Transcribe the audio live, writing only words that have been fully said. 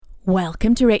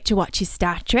Welcome to Rachel Watches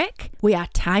Star Trek. We are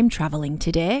time travelling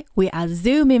today. We are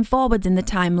zooming forwards in the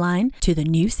timeline to the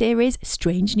new series,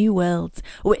 Strange New Worlds.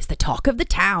 Oh, it's the talk of the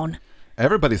town.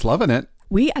 Everybody's loving it.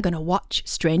 We are going to watch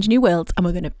Strange New Worlds and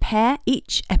we're going to pair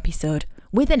each episode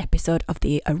with an episode of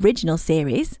the original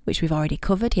series, which we've already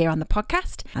covered here on the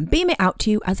podcast, and beam it out to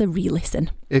you as a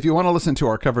re-listen. If you want to listen to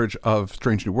our coverage of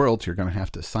Strange New Worlds, you're going to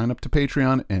have to sign up to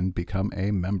Patreon and become a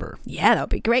member. Yeah, that would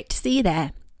be great to see you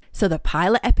there. So the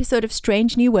pilot episode of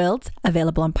Strange New Worlds,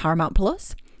 available on Paramount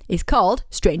Plus, is called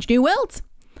Strange New Worlds.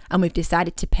 And we've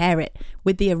decided to pair it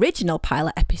with the original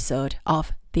pilot episode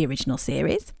of the original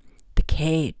series, The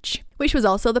Cage, which was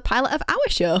also the pilot of our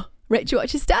show, Rachel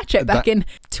Watches Star Trek, back in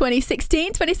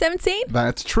 2016, 2017.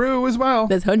 That's true as well.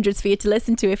 There's hundreds for you to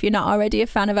listen to if you're not already a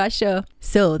fan of our show.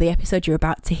 So the episode you're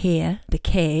about to hear, The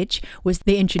Cage, was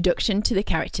the introduction to the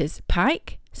characters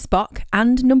Pike, Spock,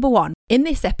 and Number One. In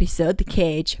this episode, The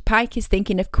Cage, Pike is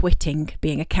thinking of quitting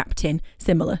being a captain,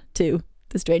 similar to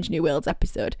the Strange New Worlds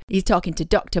episode. He's talking to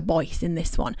Dr. Boyce in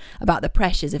this one about the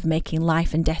pressures of making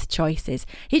life and death choices.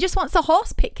 He just wants a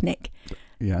horse picnic.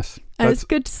 Yes. And it's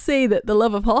good to see that the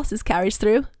love of horses carries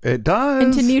through. It does.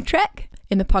 Into New Trek.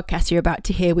 In the podcast you're about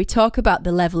to hear, we talk about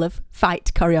the level of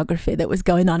fight choreography that was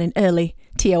going on in early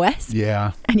TOS.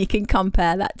 Yeah. And you can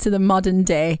compare that to the modern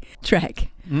day Trek.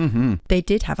 Mm-hmm. They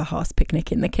did have a horse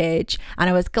picnic in The Cage. And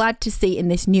I was glad to see in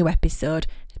this new episode,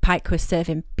 Pike was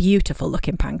serving beautiful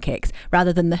looking pancakes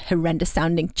rather than the horrendous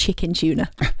sounding chicken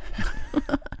tuna.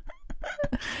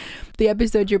 The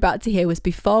episode you're about to hear was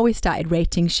before we started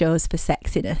rating shows for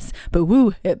sexiness. But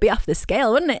woo, it'd be off the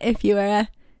scale, wouldn't it, if you were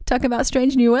talking about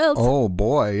Strange New Worlds? Oh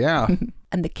boy, yeah.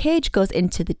 And The Cage goes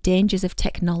into the dangers of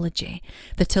technology.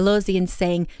 The Talosians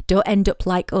saying, don't end up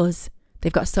like us.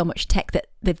 They've got so much tech that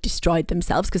they've destroyed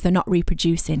themselves because they're not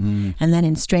reproducing. And then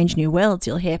in Strange New Worlds,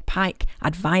 you'll hear Pike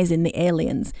advising the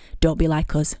aliens, don't be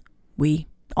like us. We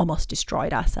almost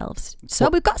destroyed ourselves. So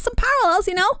we've got some parallels,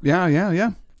 you know?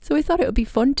 Yeah. So we thought it would be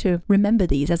fun to remember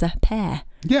these as a pair.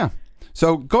 Yeah.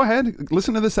 So go ahead,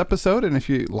 listen to this episode, and if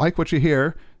you like what you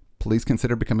hear, please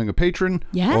consider becoming a patron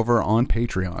over on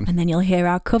Patreon. And then you'll hear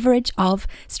our coverage of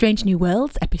Strange New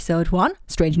Worlds, episode 1,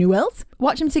 Strange New Worlds.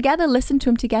 Watch them together, listen to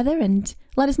them together, and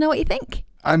let us know what you think.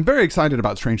 I'm very excited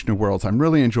about Strange New Worlds. I'm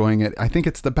really enjoying it. I think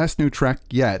it's the best new Trek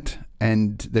yet,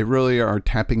 and they really are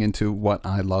tapping into what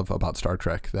I love about Star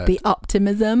Trek. The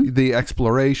optimism. The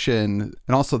exploration,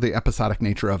 and also the episodic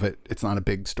nature of it. It's not a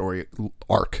big story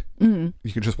arc. You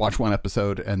can just watch one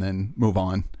episode and then move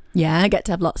on. Yeah, I get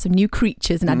to have lots of new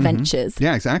creatures and adventures.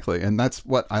 Yeah, exactly. And that's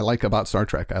what I like about Star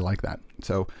Trek. I like that.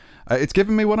 So it's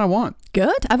giving me what I want.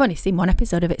 Good. I've only seen one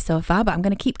episode of it so far, but I'm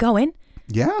going to keep going.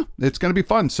 Yeah, it's going to be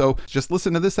fun. So just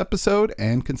listen to this episode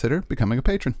and consider becoming a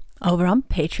patron. Over on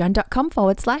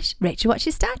patreon.com/Rachel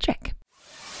Watches Star Trek.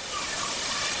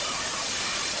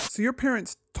 So your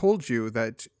parents told you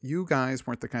that you guys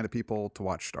weren't the kind of people to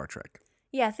watch Star Trek.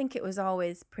 Yeah, I think it was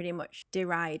always pretty much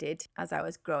derided as I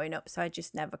was growing up, so I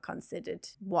just never considered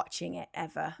watching it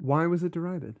ever. Why was it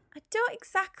derided? I don't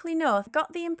exactly know. I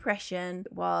got the impression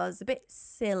it was a bit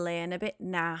silly and a bit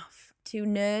naff, too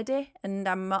nerdy, and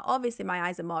obviously my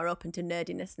eyes are more open to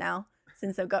nerdiness now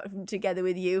since I've got together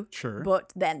with you. Sure.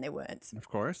 But then they weren't. Of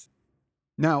course.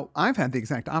 Now, I've had the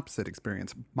exact opposite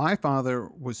experience. My father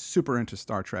was super into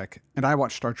Star Trek, and I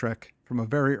watched Star Trek from a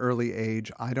very early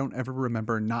age. I don't ever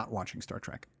remember not watching Star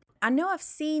Trek. I know I've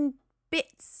seen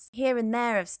bits here and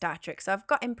there of Star Trek, so I've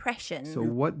got impressions. So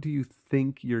what do you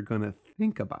think you're going to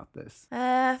think about this?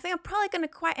 I think I'm probably going to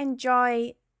quite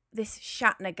enjoy this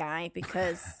Shatner guy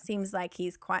because seems like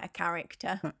he's quite a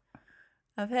character.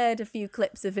 I've heard a few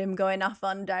clips of him going off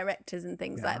on directors and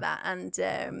things like that,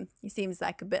 and he seems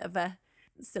like a bit of a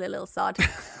silly little sod.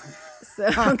 So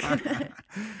I'm gonna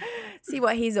see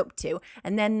what he's up to.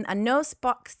 And then I know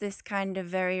Spock's this kind of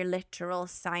very literal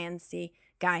sciencey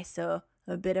guy, so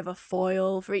a bit of a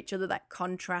foil for each other, that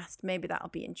contrast. Maybe that'll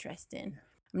be interesting.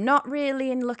 I'm not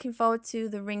really looking forward to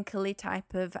the wrinkly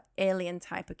type of alien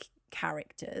type of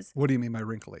characters. What do you mean by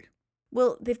wrinkly?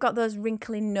 Well, they've got those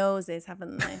wrinkly noses,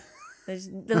 haven't they?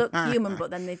 They look human, but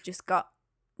then they've just got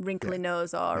wrinkly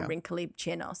nose or a wrinkly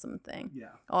chin or something.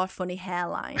 Yeah. Or a funny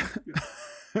hairline.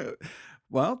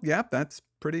 Well, yeah, that's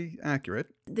pretty accurate.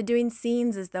 They're doing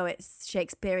scenes as though it's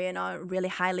Shakespearean or really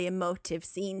highly emotive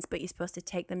scenes, but you're supposed to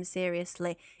take them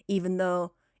seriously, even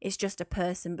though it's just a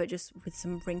person, but just with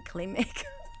some wrinkly makeup.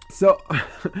 So,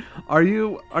 are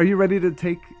you ready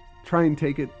to try and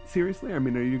take it seriously? I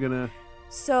mean, are you gonna?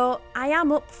 So I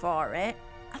am up for it.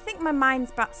 I think my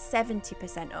mind's about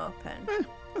 70% open.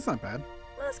 That's not bad.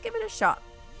 Let's give it a shot.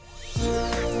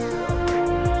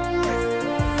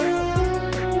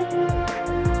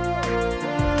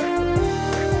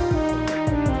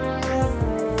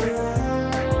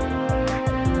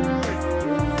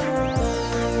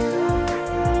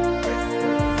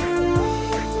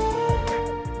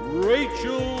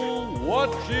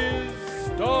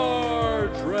 Star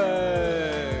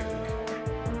Trek.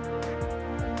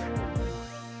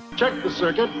 Check the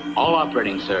circuit. All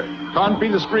operating, sir. Can't be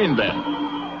the screen then.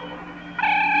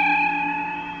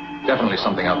 Definitely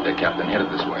something out there, Captain.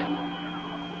 Headed this way.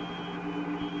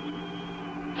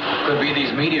 Could be these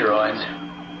meteoroids.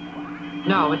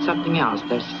 No, it's something else.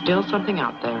 There's still something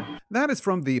out there. That is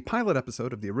from the pilot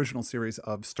episode of the original series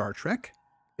of Star Trek,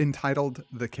 entitled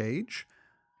The Cage.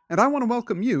 And I want to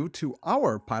welcome you to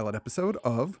our pilot episode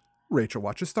of Rachel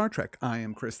Watches Star Trek. I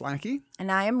am Chris Lackey.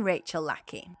 And I am Rachel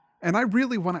Lackey. And I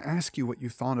really want to ask you what you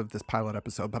thought of this pilot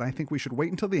episode, but I think we should wait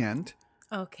until the end.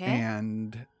 Okay.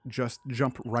 And just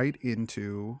jump right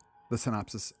into the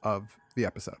synopsis of the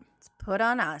episode. Let's put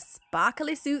on our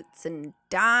sparkly suits and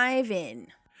dive in.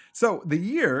 So the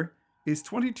year is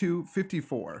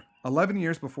 2254, 11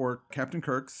 years before Captain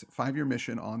Kirk's 5-year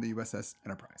mission on the USS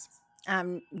Enterprise.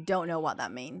 Don't know what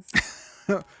that means.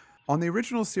 On the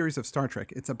original series of Star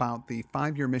Trek, it's about the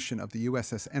 5-year mission of the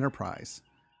USS Enterprise,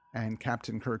 and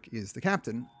Captain Kirk is the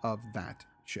captain of that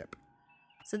ship.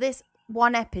 So this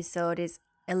one episode is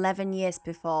 11 years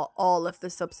before all of the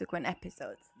subsequent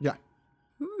episodes. Yeah.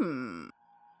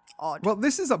 Odd. Well,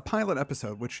 this is a pilot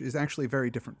episode, which is actually very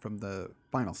different from the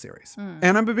final series.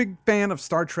 And I'm a big fan of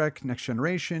Star Trek, Next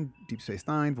Generation, Deep Space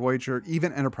Nine, Voyager,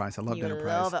 even Enterprise. I loved You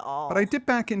Enterprise. love it all. But I dip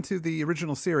back into the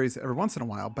original series every once in a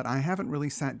while, but I haven't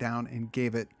really sat down and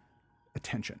gave it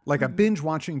attention. Like a binge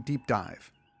watching deep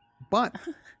dive. But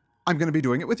I'm going to be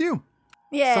doing it with you.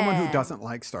 Yeah. Someone who doesn't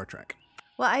like Star Trek.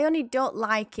 Well, I only don't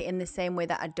like it in the same way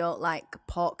that I don't like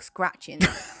pork scratchings.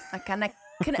 I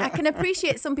can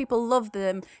appreciate some people love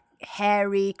them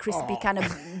hairy, crispy kind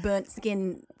of burnt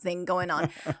skin thing going on.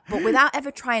 But without ever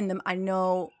trying them, I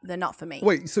know they're not for me.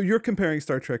 Wait, so you're comparing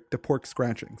Star Trek to pork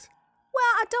scratchings? Well,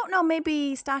 I don't know.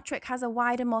 Maybe Star Trek has a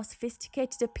wider, more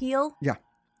sophisticated appeal. Yeah,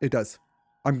 it does.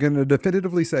 I'm going to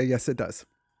definitively say yes, it does.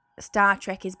 Star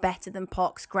Trek is better than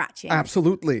pork scratching.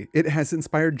 Absolutely. It has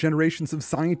inspired generations of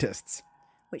scientists.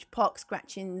 Which pork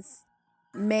scratchings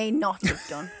may not have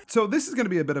done. So this is going to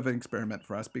be a bit of an experiment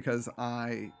for us because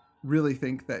I really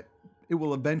think that it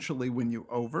will eventually win you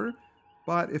over.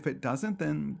 But if it doesn't,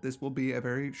 then this will be a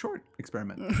very short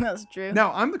experiment. That's true.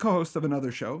 Now, I'm the co-host of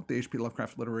another show, the H.P.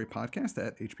 Lovecraft Literary Podcast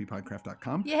at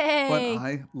hppodcraft.com. Yay! But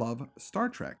I love Star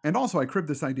Trek. And also, I cribbed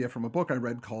this idea from a book I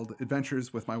read called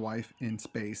Adventures with My Wife in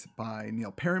Space by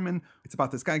Neil Perryman. It's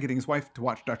about this guy getting his wife to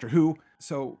watch Doctor Who.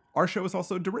 So our show is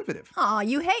also derivative. Aw,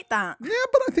 you hate that. Yeah,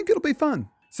 but I think it'll be fun.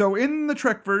 So in the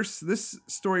Trekverse, this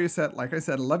story is set, like I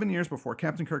said, 11 years before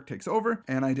Captain Kirk takes over.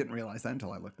 And I didn't realize that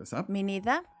until I looked this up. Me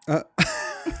neither.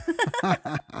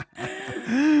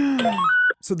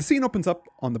 So the scene opens up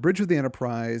on the bridge of the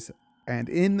Enterprise, and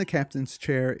in the captain's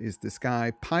chair is this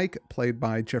guy, Pike, played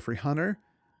by Jeffrey Hunter.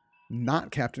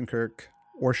 Not Captain Kirk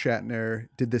or Shatner.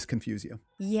 Did this confuse you?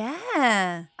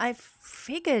 Yeah. I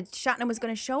figured Shatner was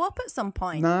going to show up at some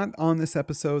point. Not on this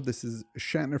episode. This is a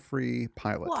Shatner-free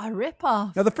pilot. What a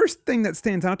ripoff. Now, the first thing that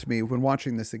stands out to me when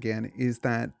watching this again is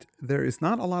that there is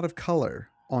not a lot of color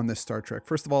on this Star Trek.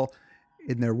 First of all,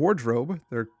 in their wardrobe,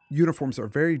 their uniforms are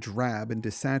very drab and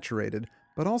desaturated,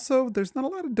 but also there's not a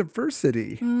lot of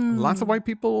diversity. Lots of white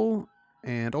people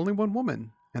and only one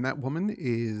woman. And that woman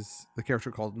is the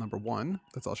character called Number One.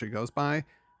 That's all she goes by.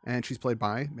 And she's played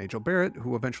by Majel Barrett,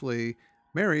 who eventually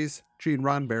marries Gene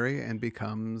Roddenberry and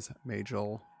becomes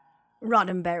Majel.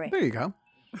 Roddenberry. There you go.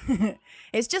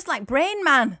 It's just like Brain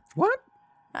Man. What?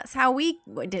 That's how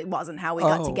it wasn't how we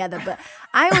got together, but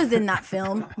I was in that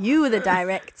film. You were the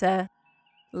director.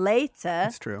 Later,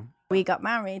 That's true. we got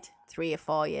married 3 or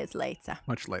 4 years later.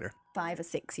 Much later. 5 or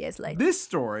 6 years later. This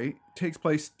story takes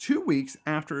place 2 weeks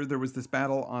after there was this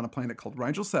battle on a planet called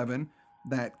Rigel 7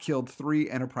 that killed 3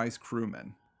 Enterprise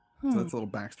crewmen. So that's a little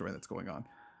backstory that's going on.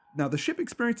 Now, the ship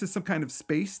experiences some kind of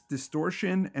space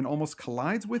distortion and almost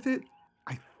collides with it,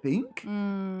 I think.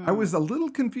 I was a little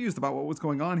confused about what was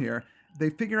going on here. They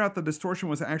figure out the distortion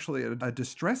was actually a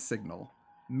distress signal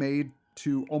made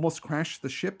to almost crash the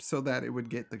ship so that it would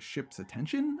get the ship's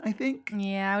attention, I think.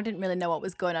 Yeah, I didn't really know what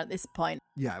was going on at this point.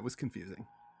 Yeah, it was confusing.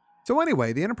 So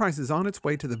anyway, the Enterprise is on its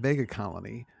way to the Vega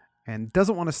colony and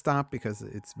doesn't want to stop because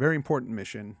it's a very important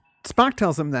mission. Spock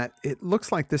tells him that it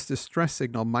looks like this distress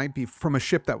signal might be from a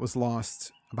ship that was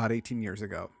lost about 18 years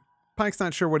ago. Pike's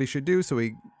not sure what he should do, so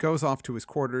he goes off to his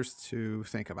quarters to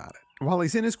think about it. While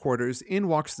he's in his quarters, in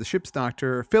walks the ship's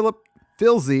doctor,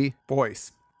 Phil Z.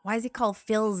 Boyce. Why is he called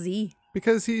Phil Z?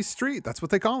 Because he's street. That's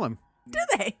what they call him. Do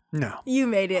they? No. You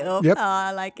made it up. Yep. Oh,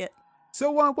 I like it.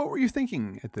 So what were you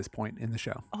thinking at this point in the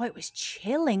show? Oh, it was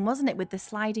chilling, wasn't it, with the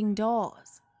sliding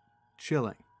doors?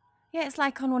 Chilling. Yeah, it's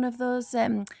like on one of those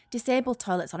disabled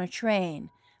toilets on a train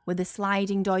with a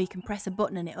sliding door. You can press a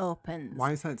button and it opens.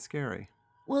 Why is that scary?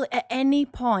 Well, at any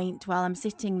point while I'm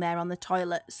sitting there on the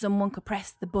toilet, someone could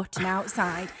press the button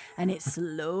outside and it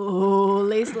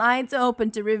slowly slides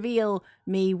open to reveal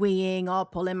me weeing or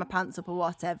pulling my pants up or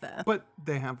whatever. But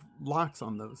they have locks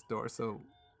on those doors, so...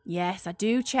 Yes, I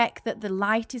do check that the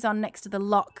light is on next to the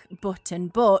lock button,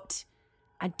 but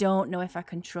I don't know if I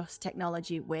can trust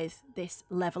technology with this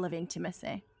level of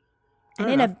intimacy. Fair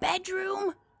And in enough. a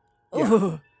bedroom,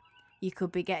 Yeah. you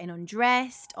could be getting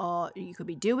undressed or you could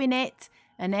be doing it,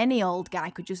 and any old guy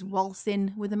could just waltz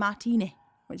in with a martini,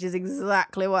 which is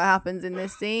exactly what happens in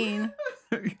this scene.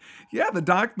 Yeah, the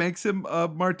doc makes him a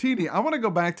martini. I want to go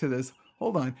back to this.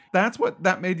 Hold on. That's what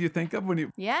that made you think of when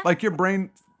you... Yeah. Like your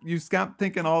brain, you stopped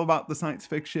thinking all about the science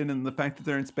fiction and the fact that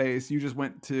they're in space. You just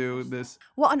went to this...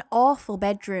 What an awful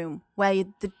bedroom where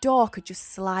the door could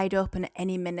just slide open at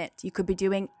any minute. You could be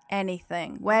doing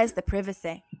anything. Where's the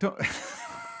privacy?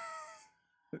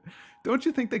 Don't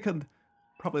you think they could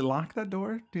probably lock that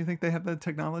door? Do you think they have the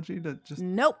technology to just...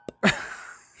 Nope.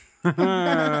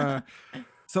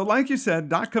 So like you said,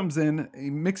 Doc comes in,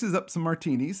 he mixes up some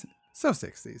martinis. So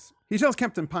 60s. He tells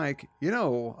Captain Pike,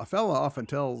 a fella often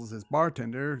tells his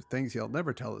bartender things he'll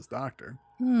never tell his doctor.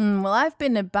 Well, I've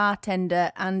been a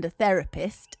bartender and a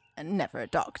therapist, and never a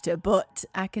doctor, but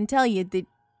I can tell you that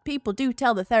people do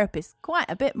tell the therapist quite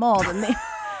a bit more than they...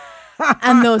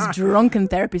 And those drunken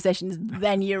therapy sessions,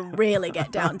 then you really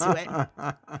get down to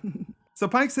it. So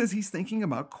Pike says he's thinking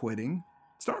about quitting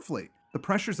Starfleet. The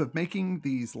pressures of making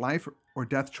these life or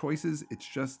death choices, it's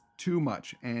just too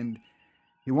much. And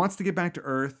he wants to get back to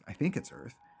Earth, I think it's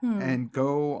Earth, and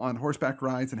go on horseback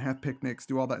rides and have picnics,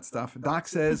 do all that stuff. Doc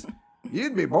says,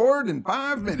 you'd be bored in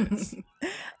 5 minutes.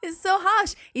 It's so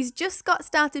harsh. He's just got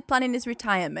started planning his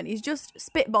retirement. He's just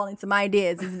spitballing some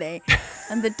ideas, isn't he?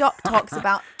 And the doc talks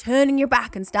about turning your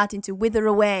back and starting to wither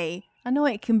away. I know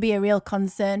it can be a real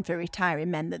concern for retiring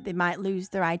men that they might lose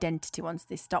their identity once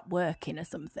they stop working or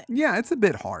something. Yeah, it's a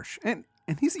bit harsh. And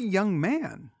he's a young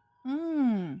man.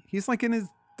 He's like in his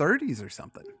 30s or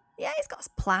something. Yeah, he's got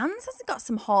plans. Hasn't he got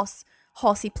some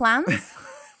horsey plans?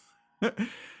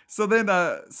 So then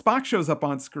Spock shows up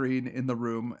on screen in the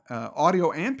room,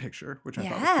 audio and picture, which I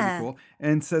thought was pretty cool,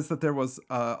 and says that there was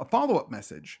a follow-up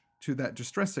message to that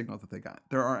distress signal that they got.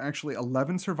 There are actually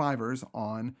 11 survivors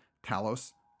on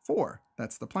Talos 4.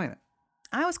 That's the planet.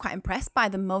 I was quite impressed by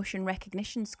the motion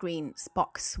recognition screen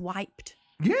Spock swiped.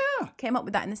 Yeah. Came up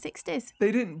with that in the 60s.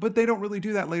 They didn't, but they don't really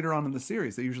do that later on in the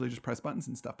series. They usually just press buttons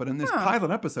and stuff. But in this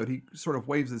pilot episode, he sort of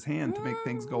waves his hand to make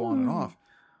things go on and off.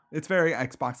 It's very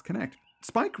Xbox Connect.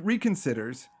 Spike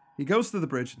reconsiders. He goes to the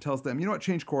bridge and tells them, you know what,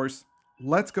 change course.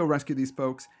 Let's go rescue these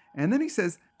folks. And then he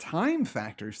says, time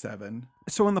factor 7.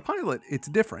 So in the pilot, it's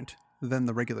different than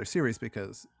the regular series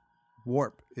because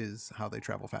warp is how they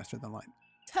travel faster than light.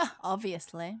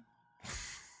 Obviously.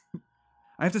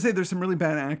 I have to say, there's some really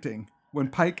bad acting. When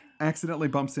Pike accidentally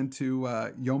bumps into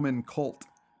Yeoman Colt.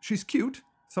 She's cute,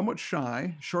 somewhat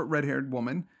shy, short red-haired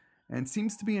woman, and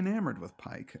seems to be enamored with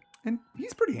Pike. And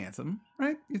he's pretty handsome,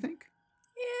 right? You think?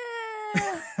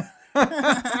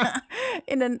 Yeah.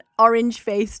 In an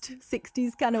orange-faced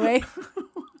 60s kind of way.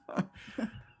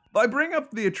 I bring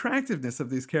up the attractiveness of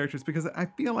these characters because I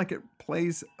feel like it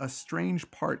plays a strange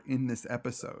part in this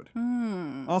episode.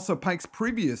 Also, Pike's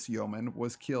previous yeoman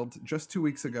was killed just 2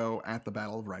 weeks ago at the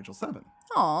Battle of Rigel 7.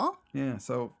 Aw. Yeah,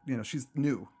 so, she's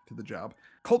new to the job.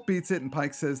 Colt beats it, and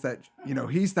Pike says that,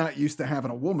 he's not used to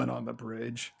having a woman on the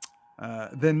bridge.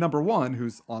 Then number 1,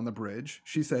 who's on the bridge,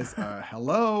 she says,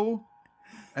 hello.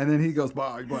 And then he goes,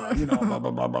 blah, blah, blah,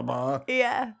 blah, blah, blah, blah.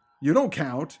 Yeah. You don't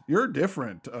count. You're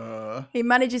different. He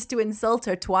manages to insult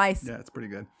her twice. Yeah, it's pretty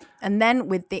good. And then,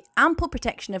 with the ample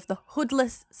protection of the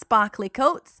hoodless, sparkly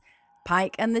coats,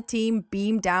 Pike and the team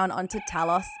beam down onto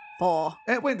Talos 4.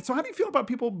 Wait, so how do you feel about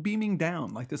people beaming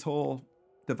down? Like this whole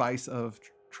device of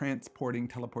transporting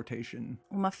teleportation?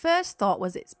 Well, my first thought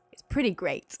was it's pretty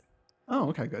great. Oh,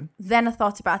 okay, good. Then I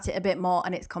thought about it a bit more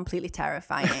and it's completely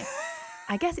terrifying.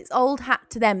 I guess it's old hat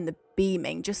to them, the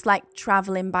beaming, just like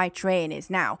travelling by train is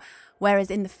now. Whereas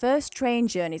in the first train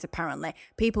journeys, apparently,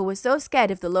 people were so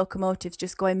scared of the locomotives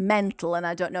just going mental and,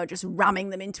 I don't know, just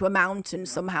ramming them into a mountain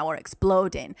somehow or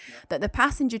exploding, that the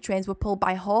passenger trains were pulled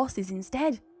by horses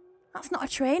instead. That's not a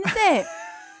train, is it?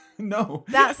 No.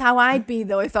 That's how I'd be,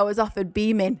 though, if I was offered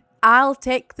beaming. I'll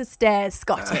take the stairs,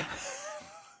 Scotty.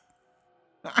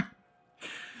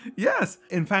 Yes.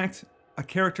 In fact, a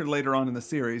character later on in the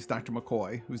series, Dr.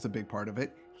 McCoy, who's a big part of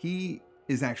it, he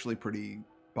is actually pretty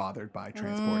bothered by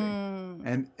transporting.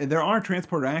 And there are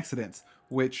transporter accidents,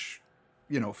 which,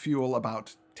 fuel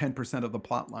about 10% of the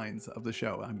plot lines of the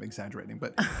show. I'm exaggerating,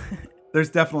 but There's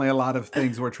definitely a lot of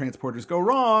things where transporters go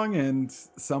wrong and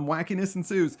some wackiness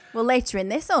ensues. Well, later in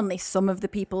this, only some of the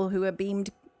people who are beamed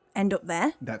end up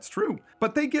there. That's true.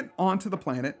 But they get onto the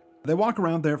planet. They walk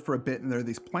around there for a bit, and there are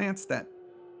these plants that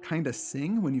kind of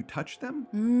sing when you touch them.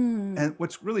 And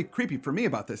what's really creepy for me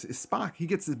about this is Spock, he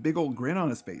gets this big old grin on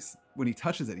his face when he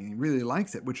touches it, and he really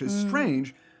likes it, which is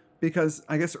strange because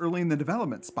I guess early in the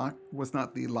development, Spock was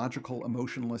not the logical,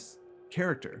 emotionless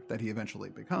character that he eventually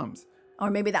becomes. Or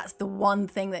maybe that's the one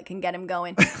thing that can get him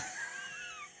going.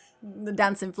 The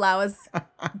dancing flowers.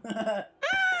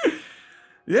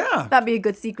 Yeah. That'd be a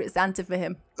good Secret Santa for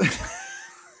him.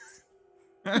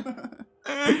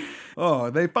 Oh,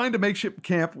 they find a makeshift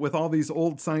camp with all these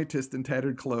old scientists in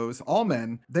tattered clothes, all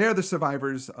men. They are the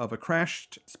survivors of a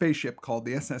crashed spaceship called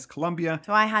the SS Columbia.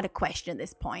 So I had a question at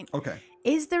this point. Okay,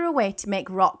 Is there a way to make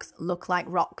rocks look like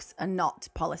rocks and not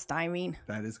polystyrene?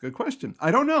 that is a good question. I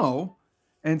don't know.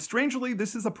 And strangely,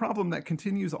 this is a problem that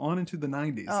continues on into the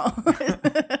 90s. Oh.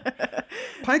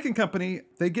 Pike and company,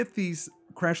 they get these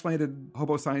crash-landed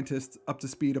hobo scientists up to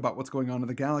speed about what's going on in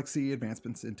the galaxy,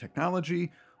 advancements in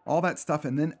technology, all that stuff.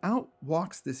 And then out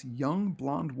walks this young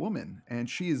blonde woman, and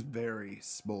she is very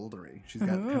smoldery. She's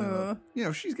got kind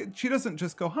of, she doesn't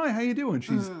just go, "Hi, how you doing?"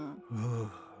 She's,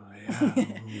 "Oh,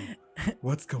 yeah,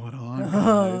 what's going on, guys?"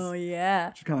 Oh,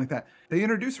 yeah. She's kind of like that. They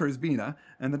introduce her as Vina,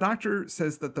 and the doctor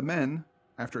says that the men,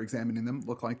 after examining them,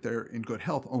 look like they're in good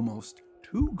health, almost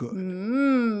too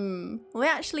good. Well, they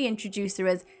actually introduce her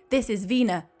as, "This is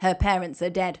Vina, her parents are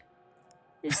dead."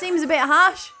 It seems a bit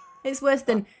harsh. It's worse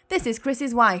than, "This is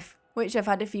Chris's wife," which I've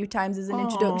had a few times as an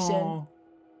introduction. Oh.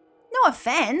 No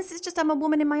offense, it's just I'm a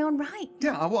woman in my own right.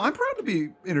 Yeah, well, I'm proud to be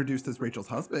introduced as Rachel's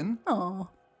husband. Oh,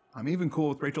 I'm even cool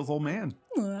with Rachel's old man.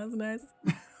 that's nice.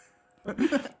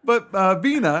 But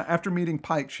Vina, after meeting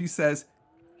Pike, she says,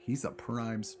 "He's a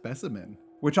prime specimen,"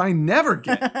 which I never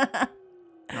get.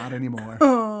 Not anymore.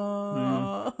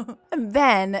 And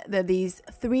then there are these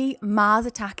 3 Mars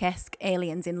Attack-esque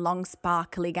aliens in long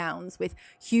sparkly gowns with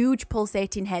huge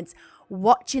pulsating heads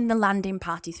watching the landing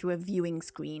party through a viewing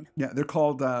screen. Yeah, they're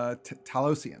called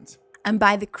Talosians. And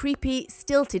by the creepy,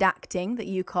 stilted acting that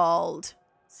you called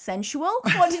sensual,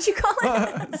 what did you call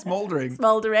it? Smoldering.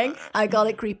 Smoldering. I call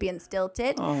it creepy and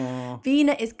stilted. Aw.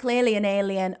 Vina is clearly an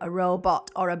alien, a robot,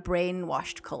 or a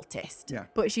brainwashed cultist. Yeah.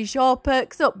 But she sure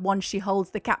perks up once she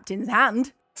holds the captain's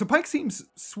hand. So Pike seems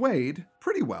swayed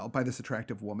pretty well by this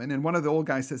attractive woman, and one of the old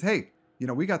guys says, "Hey,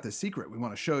 we got this secret we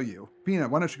want to show you. Vina,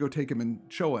 why don't you go take him and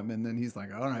show him?" And then he's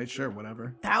like, "All right, sure,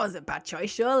 whatever." That was a bad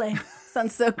choice, surely.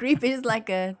 Sounds so creepy. It's like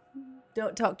a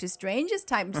don't talk to strangers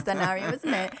type scenario,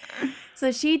 isn't it?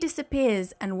 So she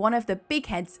disappears, and one of the big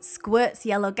heads squirts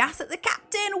yellow gas at the captain.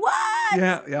 What?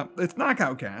 Yeah. It's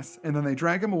knockout gas. And then they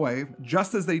drag him away.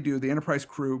 Just as they do, the Enterprise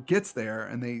crew gets there,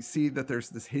 and they see that there's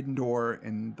this hidden door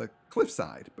in the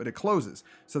cliffside, but it closes.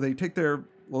 So they take their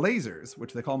lasers,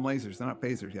 which they call them lasers, they're not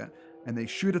phasers yet, and they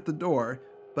shoot at the door,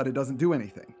 but it doesn't do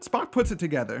anything. Spock puts it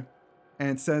together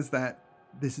and says that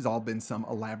this has all been some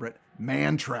elaborate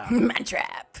man trap. Man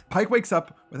trap. Pike wakes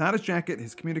up without his jacket,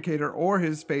 his communicator, or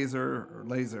his phaser or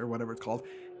laser, whatever it's called,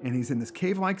 and he's in this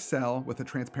cave-like cell with a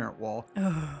transparent wall,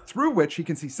 through which he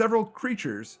can see several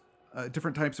creatures,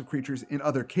 different types of creatures in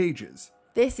other cages.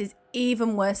 This is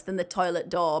even worse than the toilet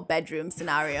door bedroom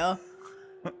scenario.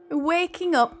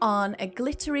 Waking up on a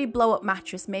glittery blow-up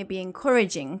mattress may be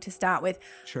encouraging to start with,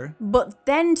 Sure. but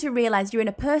then to realise you're in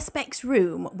a Perspex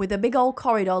room with a big old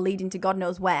corridor leading to God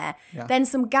knows where, Yeah. then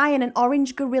some guy in an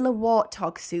orange gorilla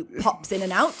warthog suit pops in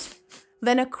and out,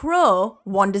 then a crow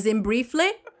wanders in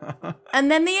briefly,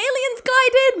 and then the aliens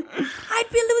glide in. I'd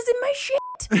be losing my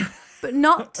shit. But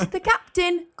not the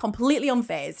captain, completely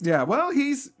unfazed. Yeah, well,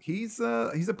 he's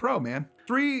a pro, man.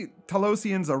 3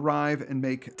 Talosians arrive and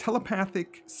make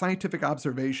telepathic scientific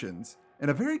observations in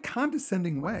a very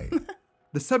condescending way.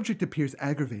 The subject appears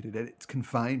aggravated at its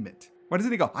confinement. Why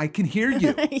doesn't he go, "I can hear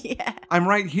you. Yeah. I'm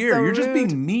right here. So You're just rude.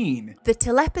 being mean." The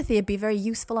telepathy would be very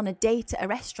useful on a date at a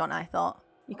restaurant, I thought.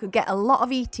 You could get a lot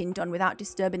of eating done without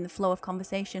disturbing the flow of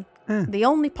conversation. The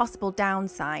only possible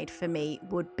downside for me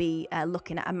would be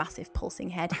looking at a massive pulsing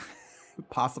head.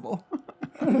 Possible.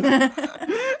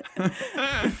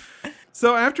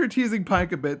 So after teasing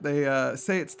Pike a bit, they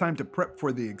say it's time to prep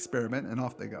for the experiment, and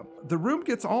off they go. The room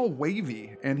gets all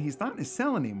wavy, and he's not in his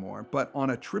cell anymore, but on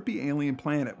a trippy alien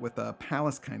planet with a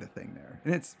palace kind of thing there.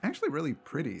 And it's actually really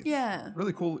pretty. It's Yeah.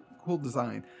 really cool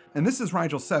design. And this is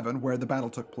Rigel 7, where the battle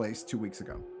took place 2 weeks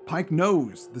ago. Pike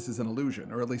knows this is an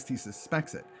illusion, or at least he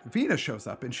suspects it. Vina shows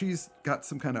up, and she's got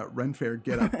some kind of Ren Fair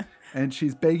getup, and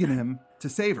she's begging him to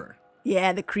save her.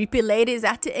 Yeah, the creepy lady's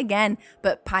at it again,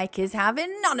 but Pike is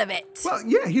having none of it. Well,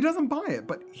 yeah, he doesn't buy it,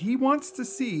 but he wants to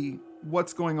see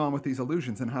what's going on with these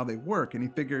illusions and how they work. And he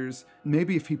figures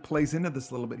maybe if he plays into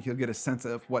this a little bit, he'll get a sense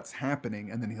of what's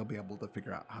happening, and then he'll be able to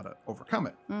figure out how to overcome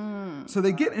it. So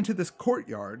they get into this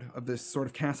courtyard of this sort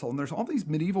of castle, and there's all these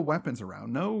medieval weapons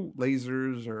around. No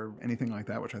lasers or anything like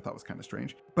that, which I thought was kind of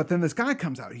strange. But then this guy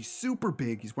comes out. He's super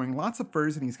big. He's wearing lots of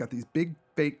furs, and he's got these big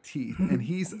fake teeth. And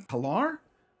he's Halar,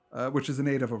 which is a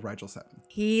native of Rigel 7.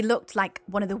 He looked like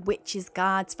one of the witch's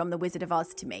guards from The Wizard of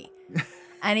Oz to me.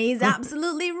 And he's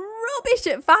absolutely rubbish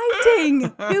at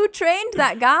fighting. Who trained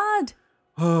that guard?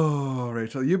 Oh,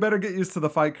 Rachel, you better get used to the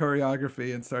fight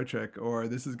choreography in Star Trek, or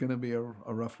this is going to be a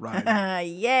rough ride.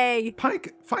 Yay.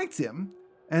 Pike fights him,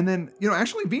 and then,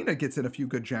 actually Vina gets in a few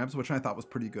good jabs, which I thought was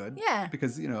pretty good. Yeah.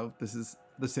 Because, this is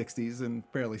the 60s and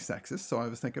fairly sexist, so I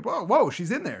was thinking, whoa, she's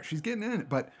in there. She's getting in it.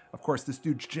 But, of course, this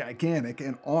dude's gigantic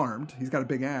and armed. He's got a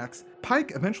big axe.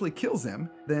 Pike eventually kills him.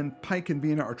 Then Pike and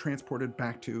Vina are transported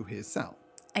back to his cell.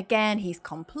 Again, he's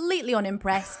completely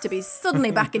unimpressed to be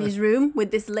suddenly back in his room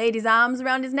with this lady's arms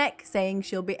around his neck, saying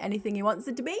she'll be anything he wants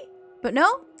her to be. But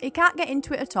no, he can't get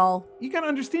into it at all. You gotta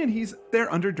understand, he's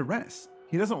there under duress.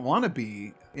 He doesn't want to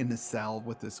be in the cell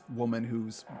with this woman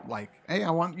who's like, hey,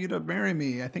 I want you to marry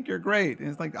me. I think you're great. And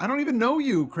it's like, I don't even know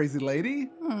you, crazy lady.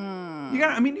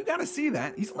 You gotta see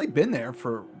that. He's only been there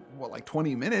for,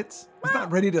 20 minutes? He's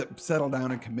not ready to settle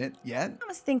down and commit yet. I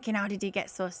was thinking, how did he get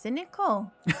so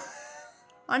cynical?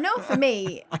 I know for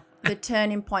me, the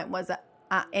turning point was at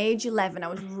age 11, I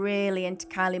was really into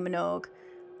Kylie Minogue.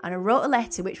 And I wrote a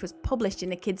letter which was published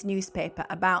in a kid's newspaper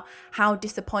about how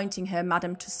disappointing her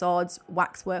Madame Tussauds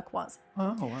waxwork was.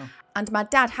 Oh, wow. And my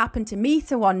dad happened to meet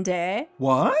her one day.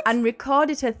 What? And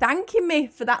recorded her thanking me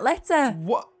for that letter.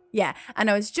 What? Yeah, and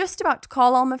I was just about to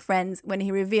call all my friends when he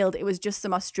revealed it was just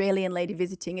some Australian lady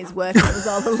visiting his work and it was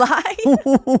all a lie.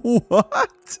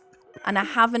 What? And I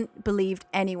haven't believed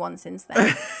anyone since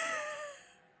then.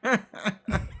 You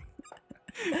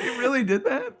really did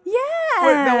that?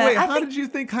 Yeah. Wait, how did you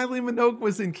think Kylie Minogue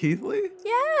was in Keithley?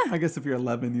 Yeah. I guess if you're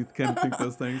 11, you kind of think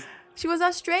those things. She was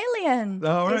Australian.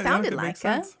 Oh, right. It sounded that like makes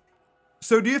her. sense.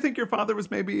 So do you think your father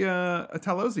was maybe a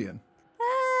Talosian?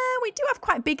 We do have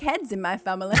quite big heads in my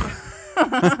family.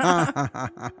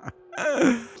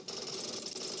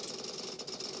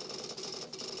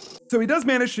 So he does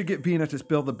manage to get Vina to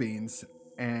spill the beans,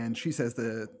 and she says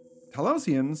the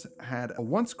Talosians had a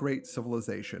once great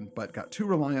civilization, but got too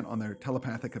reliant on their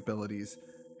telepathic abilities,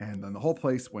 and then the whole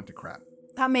place went to crap.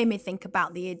 That made me think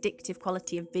about the addictive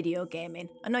quality of video gaming.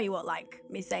 I know you won't like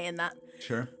me saying that.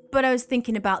 Sure. But I was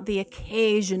thinking about the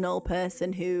occasional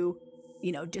person who,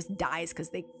 just dies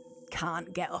because they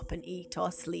can't get up and eat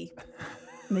or sleep.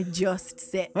 And they just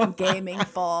sit gaming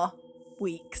for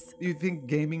weeks. Do you think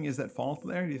gaming is at fault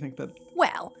there? Do you think that...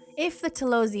 Well, if the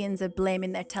Talosians are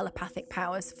blaming their telepathic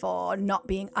powers for not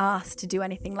being asked to do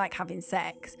anything like having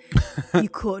sex, you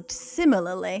could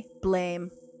similarly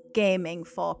blame gaming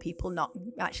for people not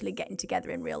actually getting together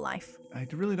in real life. I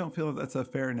really don't feel that that's a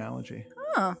fair analogy.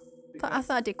 Oh, I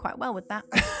thought I did quite well with that.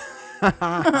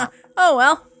 Oh,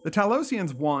 well. The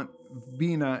Talosians want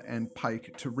Vina and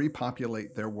Pike to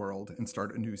repopulate their world and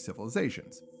start a new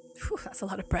civilizations. Phew, that's a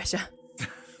lot of pressure.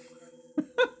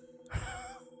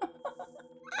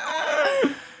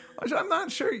 I'm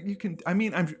not sure you can...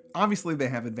 obviously they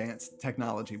have advanced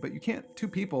technology, but you can't... Two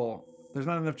people... There's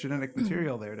not enough genetic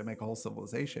material there to make a whole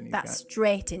civilization. That's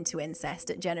straight into incest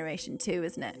at Generation 2,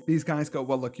 isn't it? These guys go,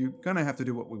 well, look, you're going to have to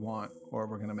do what we want, or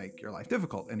we're going to make your life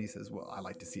difficult. And he says, well, I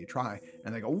like to see you try.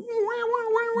 And they go, wah, wah,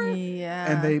 wah, wah.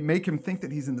 Yeah. And they make him think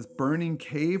that he's in this burning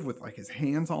cave with his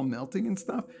hands all melting and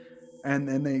stuff. And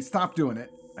then they stop doing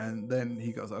it. And then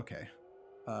he goes, okay,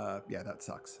 yeah, that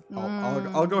sucks.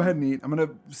 I'll go ahead and eat. I'm going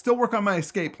to still work on my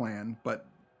escape plan, but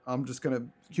I'm just going to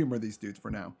humor these dudes for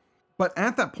now. But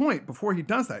at that point, before he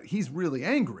does that, he's really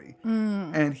angry.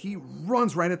 And he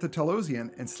runs right at the Talosian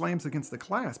and slams against the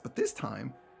glass. But this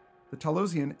time, the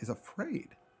Talosian is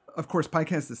afraid. Of course, Pike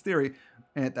has this theory,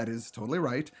 and that is totally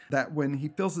right, that when he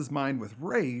fills his mind with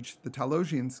rage, the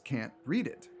Talosians can't read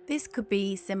it. This could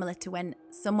be similar to when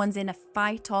someone's in a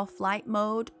fight or flight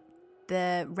mode.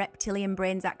 The reptilian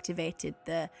brain's activated,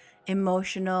 the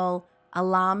emotional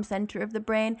alarm center of the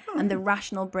brain, and the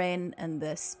rational brain and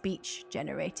the speech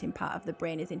generating part of the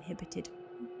brain is inhibited.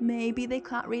 Maybe they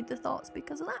can't read the thoughts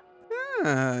because of that.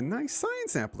 Nice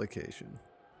science application.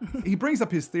 He brings up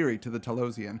his theory to the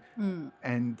Talosian,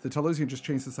 and the Talosian just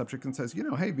changes the subject and says,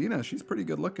 hey, Vina, she's pretty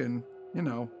good looking.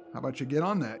 How about you get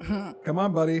on that? Come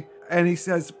on, buddy. And he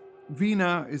says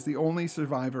Vina is the only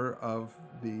survivor of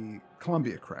the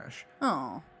Columbia crash.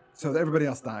 Oh. So everybody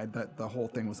else died. That the whole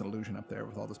thing was an illusion up there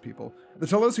with all those people. The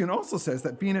Talosian also says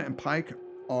that Vina and Pike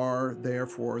are there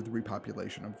for the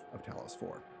repopulation of Talos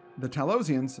 4. The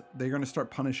Talosians, they're going to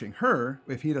start punishing her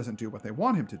if he doesn't do what they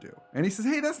want him to do. And he says,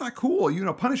 hey, that's not cool.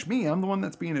 Punish me. I'm the one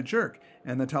that's being a jerk.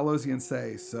 And the Talosians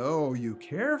say, so you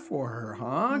care for her,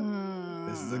 huh?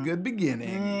 This is a good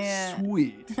beginning. Yeah.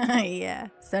 Sweet. Yeah.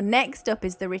 So next up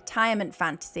is the retirement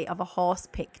fantasy of a horse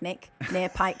picnic near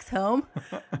Pike's home,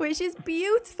 which is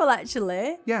beautiful,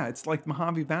 actually. Yeah, it's like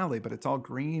Mojave Valley, but it's all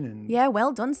green and... Yeah,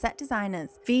 well done, set designers.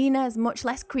 Vina is much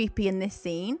less creepy in this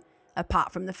scene,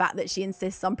 apart from the fact that she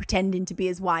insists on pretending to be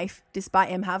his wife, despite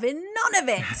him having none of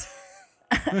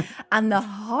it. And the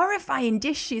horrifying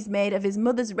dish she's made of his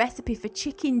mother's recipe for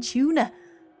chicken tuna.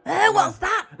 What's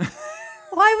that?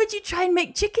 Why would you try and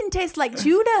make chicken taste like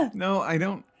tuna? No, I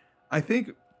don't. I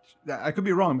think, I could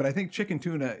be wrong, but I think chicken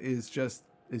tuna is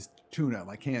tuna,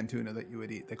 like canned tuna that you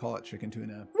would eat. They call it chicken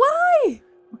tuna. Why?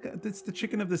 It's the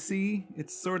chicken of the sea.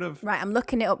 It's sort of... Right, I'm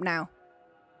looking it up now.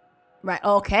 Right,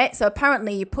 okay. So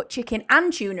apparently you put chicken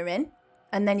and tuna in,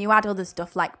 and then you add other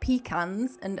stuff like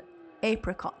pecans and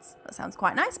apricots. That sounds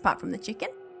quite nice, apart from the chicken.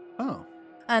 Oh.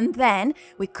 And then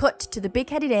we cut to the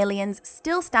big-headed aliens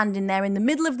still standing there in the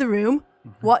middle of the room,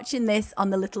 watching this on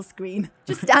the little screen.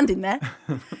 Just standing there.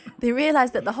 They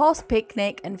realise that the horse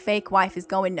picnic and fake wife is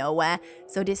going nowhere,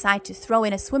 so decide to throw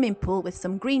in a swimming pool with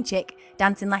some green chick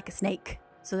dancing like a snake.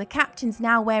 So the captain's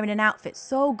now wearing an outfit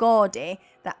so gaudy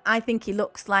that I think he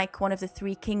looks like one of the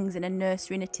three kings in a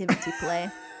nursery nativity play.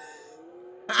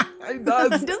 He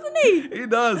does. Doesn't he? He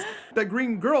does. That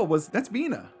green girl that's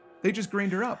Vina. They just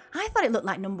greened her up. I thought it looked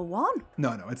like number one.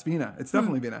 No, it's Vina. It's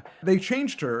definitely Vina. They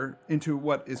changed her into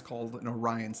what is called an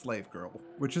Orion slave girl,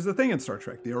 which is a thing in Star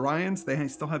Trek. The Orions, they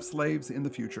still have slaves in the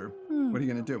future. What are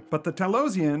you going to do? But the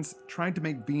Talosians tried to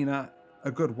make Vina a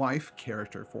good wife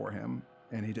character for him,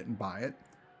 and he didn't buy it.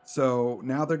 So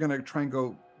now they're going to try and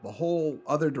go the whole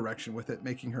other direction with it,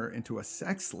 making her into a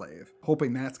sex slave,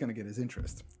 hoping that's going to get his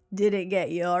interest. Did it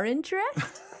get your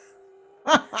interest?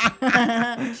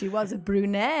 She was a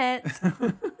brunette.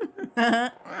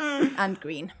 And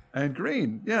green. And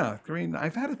green, yeah, green.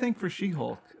 I've had a thing for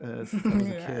She-Hulk since I was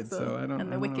a kid, so I don't.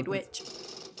 And the Wicked Witch.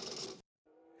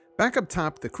 Back up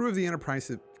top, the crew of the Enterprise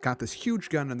have got this huge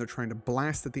gun and they're trying to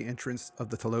blast at the entrance of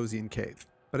the Talosian cave.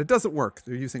 But it doesn't work.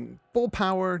 They're using full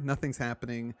power, nothing's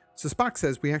happening. So Spock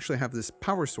says we actually have this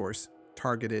power source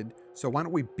targeted, so why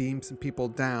don't we beam some people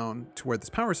down to where this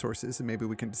power source is and maybe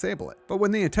we can disable it. But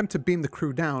when they attempt to beam the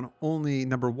crew down, only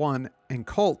number 1 and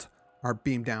Colt are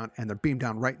beamed down, and they're beamed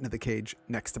down right into the cage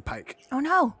next to Pike. Oh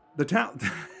no.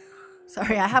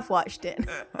 Sorry, I have watched it.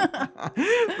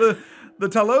 the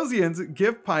Talosians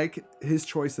give Pike his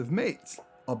choice of mates: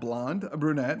 a blonde, a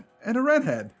brunette, and a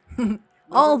redhead.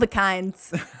 All the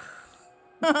kinds.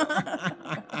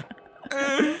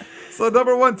 So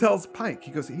number 1 tells Pike,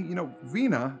 he goes,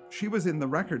 Vina, she was in the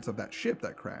records of that ship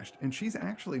that crashed, and she's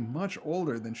actually much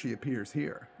older than she appears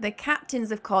here. The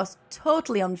captain's, of course,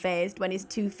 totally unfazed when his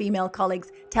 2 female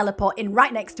colleagues teleport in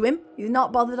right next to him. He's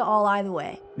not bothered at all either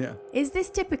way. Yeah. Is this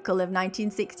typical of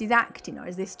 1960s acting, or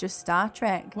is this just Star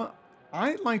Trek? Well,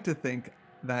 I like to think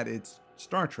that it's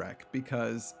Star Trek,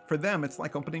 because for them, it's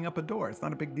like opening up a door. It's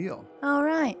not a big deal. All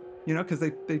right. Because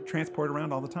they transport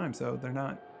around all the time, so they're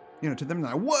not... to them,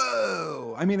 they're like,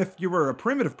 whoa! I mean, if you were a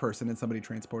primitive person and somebody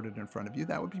transported in front of you,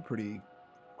 that would be pretty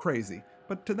crazy.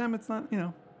 But to them, it's not, it's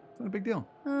not a big deal.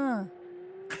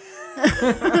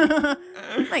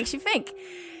 Makes you think.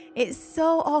 It's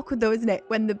so awkward though, isn't it?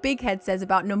 When the big head says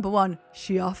about number 1,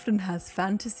 she often has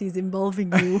fantasies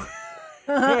involving you.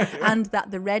 And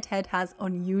that the redhead has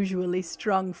unusually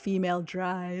strong female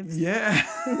drives. Yeah.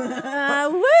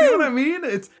 Woo! See what I mean?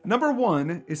 It's number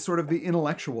 1 is sort of the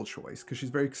intellectual choice because she's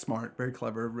very smart, very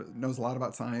clever, knows a lot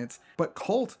about science. But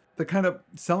Colt, the kind of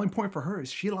selling point for her is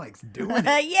she likes doing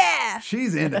it. Yeah.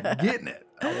 She's into getting it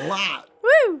a lot.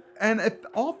 Woo! And it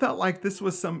all felt like this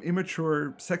was some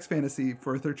immature sex fantasy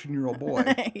for a 13-year-old boy.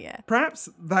 Yeah. Perhaps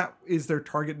that is their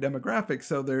target demographic,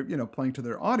 so they're, playing to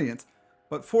their audience.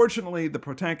 But fortunately, the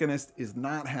protagonist is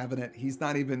not having it. He's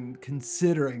not even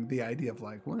considering the idea of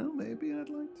like, well, maybe I'd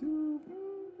like to.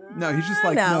 No, he's just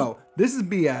like, no, this is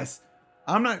BS.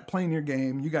 I'm not playing your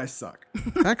game. You guys suck.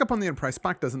 Back up on the Enterprise,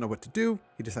 Spock doesn't know what to do.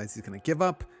 He decides he's going to give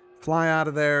up, fly out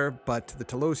of there, but the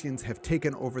Talosians have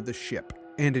taken over the ship.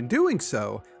 And in doing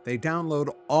so, they download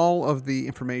all of the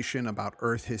information about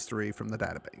Earth history from the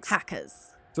database.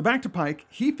 Hackers. So back to Pike,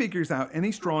 he figures out any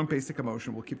strong basic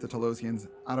emotion will keep the Talosians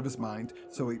out of his mind.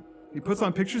 So he puts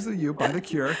on pictures of you by the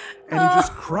Cure, and he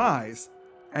just cries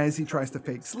as he tries to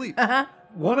fake sleep.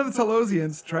 One of the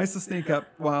Telosians tries to sneak up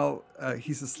while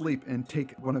he's asleep and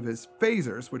take one of his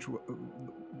phasers, which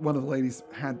one of the ladies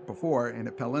had before, and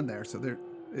it fell in there. So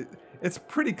it's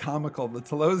pretty comical, the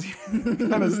Telosian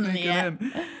kind of sneaking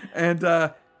in.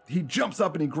 And he jumps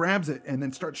up and he grabs it and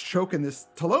then starts choking this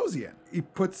Telosian. He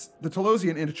puts the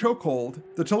Telosian in a chokehold.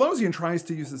 The Telosian tries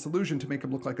to use this illusion to make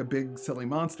him look like a big, silly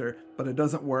monster, but it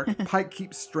doesn't work. Pike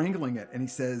keeps strangling it and he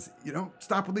says, you don't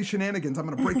stop with these shenanigans, I'm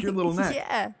going to break your little neck.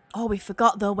 Yeah. Oh, we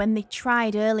forgot though, when they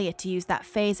tried earlier to use that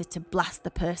phaser to blast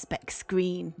the Perspex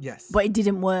screen. Yes. But it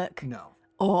didn't work. No.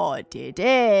 Or did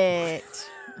it?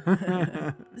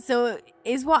 So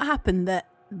is what happened that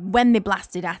when they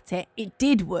blasted at it, it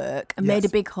did work and made a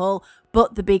big hole,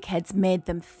 but the big heads made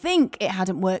them think it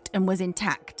hadn't worked and was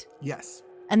intact. Yes.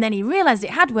 And then he realized it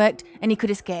had worked and he could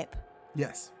escape.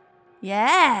 Yes.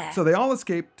 Yeah. So they all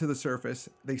escape to the surface.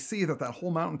 They see that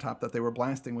whole mountaintop that they were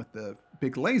blasting with the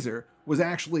big laser was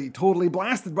actually totally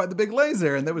blasted by the big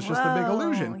laser, and that was just a big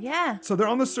illusion. Yeah. So they're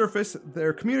on the surface.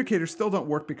 Their communicators still don't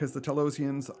work because the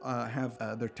Telosians have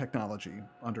their technology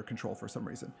under control for some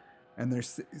reason. And they're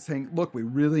saying, look, we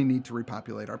really need to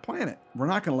repopulate our planet. We're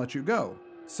not going to let you go.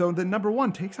 So then number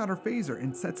one takes out her phaser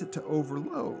and sets it to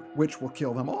overload, which will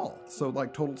kill them all. So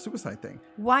like total suicide thing.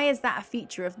 Why is that a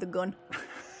feature of the gun?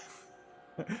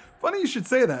 Funny you should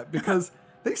say that, because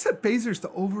they set phasers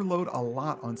to overload a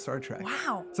lot on Star Trek.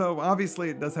 Wow. So obviously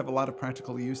it does have a lot of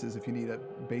practical uses if you need a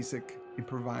basic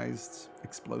improvised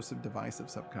explosive device of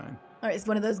some kind. Or it's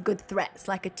one of those good threats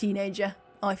like a teenager.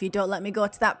 Oh, if you don't let me go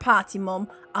to that party, Mum,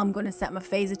 I'm going to set my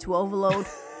phaser to overload.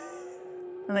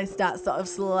 And they start sort of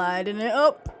sliding it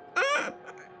up.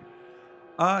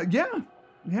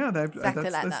 Yeah, that's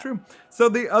that. true. So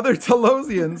the other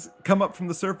Telosians come up from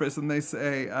the surface and they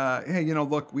say, hey,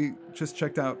 look, we just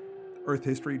checked out Earth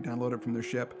history, downloaded from their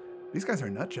ship. These guys are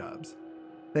nut jobs.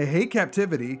 They hate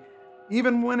captivity,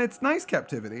 even when it's nice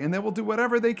captivity, and they will do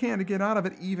whatever they can to get out of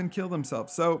it, even kill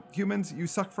themselves. So humans, you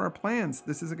suck for our plans.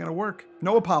 This isn't going to work.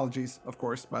 No apologies, of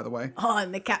course, by the way. Oh,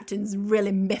 and the captain's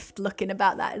really miffed looking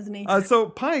about that, isn't he? So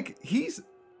Pike, he's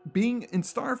being in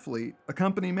Starfleet, a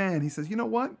company man. He says, you know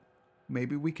what?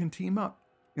 Maybe we can team up.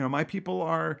 My people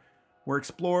we're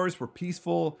explorers, we're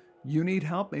peaceful. You need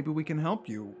help. Maybe we can help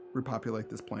you repopulate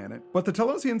this planet. But the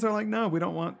Telosians are like, no, we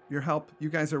don't want your help. You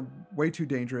guys are way too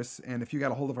dangerous. And if you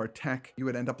got a hold of our tech, you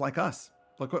would end up like us.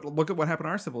 Look at what happened to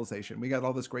our civilization. We got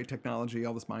all this great technology,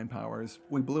 all this mind powers.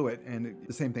 We blew it. And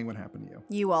the same thing would happen to you.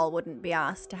 You all wouldn't be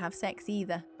asked to have sex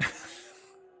either.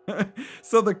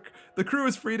 So the crew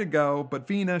is free to go, but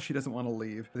Vina, she doesn't want to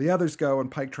leave. The others go,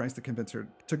 and Pike tries to convince her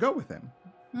to go with him.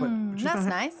 But she's That's not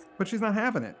nice. But she's not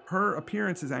having it. Her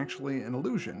appearance is actually an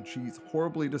illusion. She's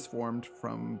horribly disformed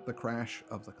from the crash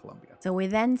of the Columbia. So we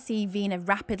then see Vina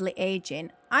rapidly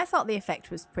aging. I thought the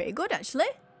effect was pretty good, actually.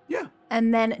 Yeah.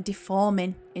 And then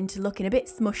deforming into looking a bit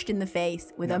smushed in the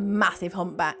face with a massive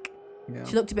humpback. Yeah.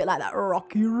 She looked a bit like that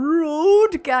Rocky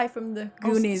Road guy from the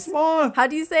Goonies. Sloth. How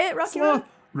do you say it, Rocky Road? Sloth.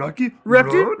 Rocky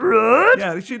Road?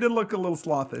 Yeah, she did look a little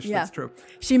slothish. Yeah. That's true.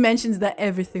 She mentions that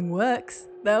everything works,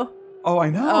 though. Oh,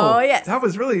 I know. Oh, yes. That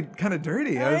was really kind of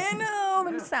dirty. I know,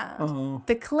 I'm sad. Oh.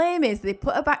 The claim is they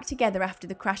put her back together after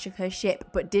the crash of her ship,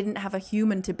 but didn't have a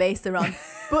human to base her on.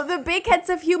 But the big heads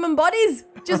have human bodies.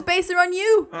 Just base her on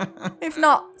you. If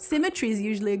not, symmetry is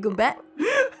usually a good bet.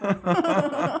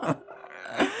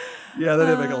 Yeah, that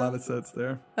did make a lot of sense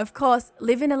there. Of course,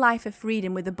 living a life of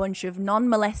freedom with a bunch of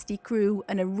non-molesty crew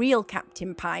and a real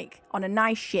Captain Pike on a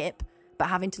nice ship, but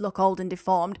having to look old and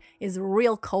deformed, is a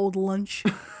real cold lunch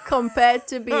compared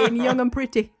to being young and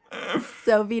pretty.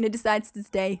 So Vina decides to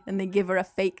stay, and they give her a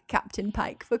fake Captain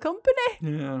Pike for company.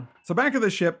 Yeah. So back at the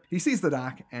ship, he sees the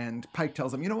dock, and Pike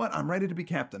tells him, you know what? I'm ready to be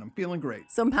captain. I'm feeling great.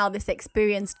 Somehow this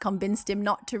experience convinced him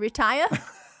not to retire.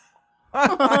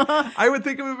 I would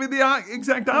think it would be the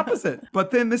exact opposite.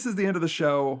 But then this is the end of the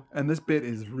show, and this bit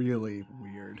is really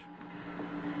weird.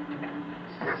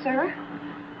 Sir,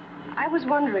 I was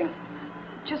wondering,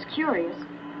 just curious,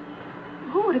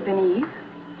 who would have been Eve?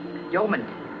 Yeoman,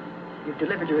 you've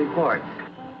delivered your report.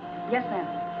 Yes, ma'am.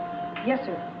 Yes,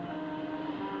 sir.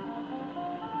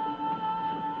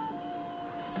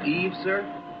 Eve, sir?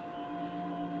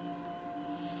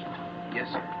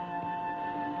 Yes, sir.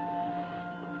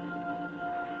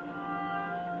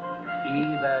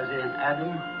 Eve as in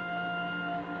Adam?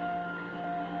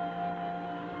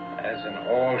 As in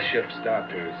all ship's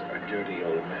doctors are dirty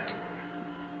old men.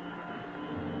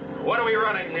 What are we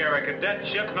running here? A cadet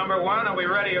ship number 1? Are we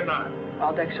ready or not?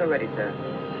 All decks are ready, sir.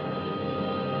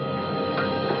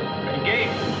 Engage.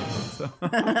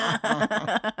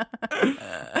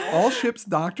 All ship's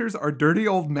doctors are dirty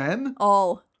old men?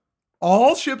 All.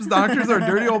 All ship's doctors are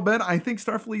dirty old men. I think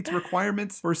Starfleet's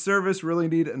requirements for service really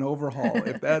need an overhaul,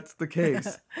 if that's the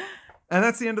case. And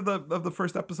that's the end of the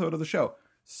first episode of the show.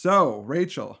 So,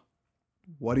 Rachel,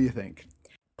 what do you think?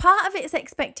 Part of it's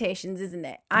expectations, isn't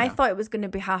it? I thought it was going to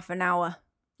be half an hour.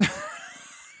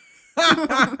 So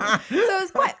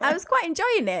I was quite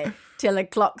enjoying it till the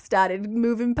clock started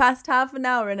moving past half an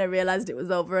hour and I realised it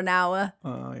was over an hour.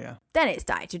 Oh, yeah. Then it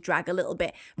started to drag a little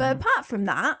bit. But apart from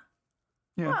that,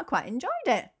 I quite enjoyed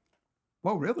it.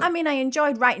 Well, really? I mean, I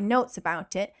enjoyed writing notes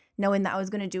about it, knowing that I was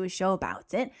going to do a show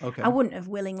about it. Okay. I wouldn't have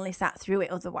willingly sat through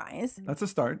it otherwise. That's a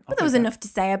start. But there was enough to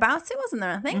say about it, wasn't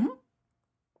there, I think?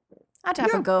 I'd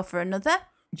have a go for another.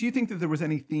 Do you think that there was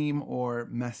any theme or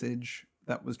message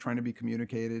that was trying to be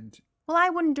communicated? Well, I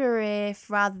wonder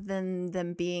if rather than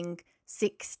them being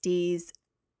 60s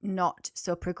not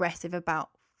so progressive about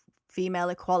female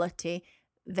equality,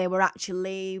 they were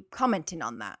actually commenting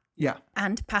on that. Yeah.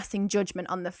 And passing judgment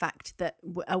on the fact that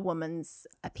a woman's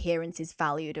appearance is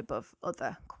valued above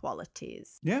other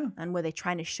qualities. Yeah. And were they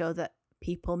trying to show that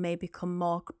people may become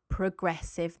more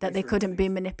progressive, that they couldn't be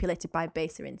manipulated by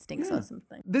baser instincts or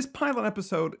something? This pilot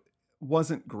episode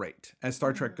wasn't great as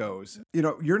Star Trek goes. You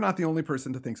know, you're not the only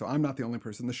person to think so. I'm not the only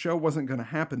person. The show wasn't going to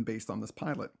happen based on this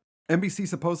pilot. NBC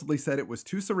supposedly said it was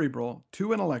too cerebral,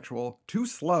 too intellectual, too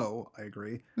slow, I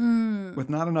agree,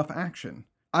 with not enough action.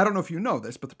 I don't know if you know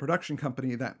this, but the production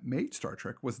company that made Star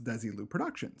Trek was Desilu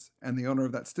Productions, and the owner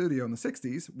of that studio in the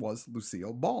 60s was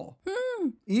Lucille Ball.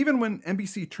 Even when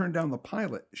NBC turned down the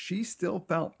pilot, she still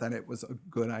felt that it was a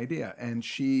good idea, and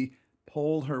she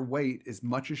pulled her weight as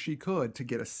much as she could to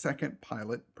get a second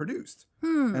pilot produced.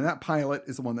 And that pilot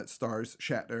is the one that stars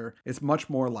Shatner. It's much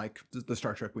more like the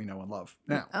Star Trek we know and love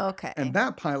now. Okay. And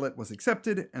that pilot was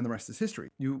accepted, and the rest is history.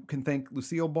 You can thank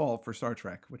Lucille Ball for Star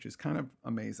Trek, which is kind of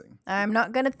amazing. I'm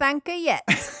not going to thank her yet.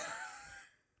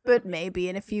 But maybe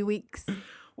in a few weeks,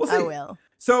 We'll see. I will.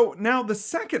 So now the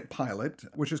second pilot,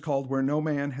 which is called Where No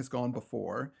Man Has Gone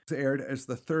Before, is aired as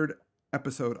the third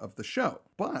episode of the show.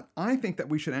 But I think that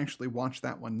we should actually watch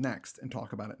that one next and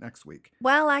talk about it next week.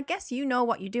 Well, I guess you know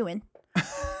what you're doing.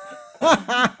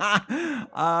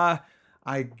 I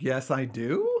guess I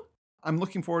do. I'm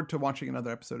looking forward to watching another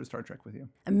episode of Star Trek with you.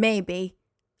 And maybe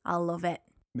I'll love it.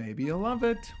 Maybe you'll love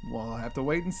it. We'll have to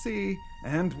wait and see.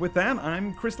 And with that,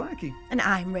 I'm Chris Lackey. And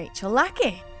I'm Rachel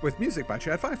Lackey. With music by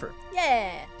Chad Pfeiffer.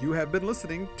 Yeah. You have been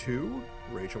listening to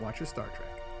Rachel Watches Star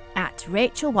Trek. At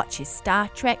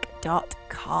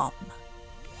RachelWatchesStarTrek.com.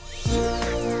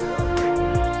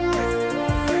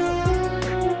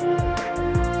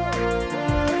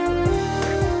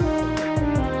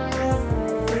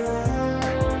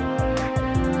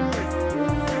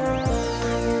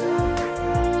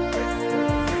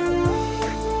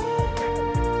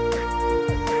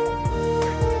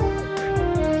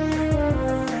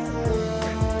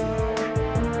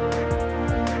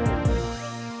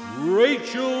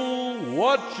 Rachel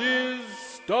Watches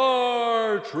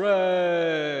Star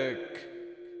Trek.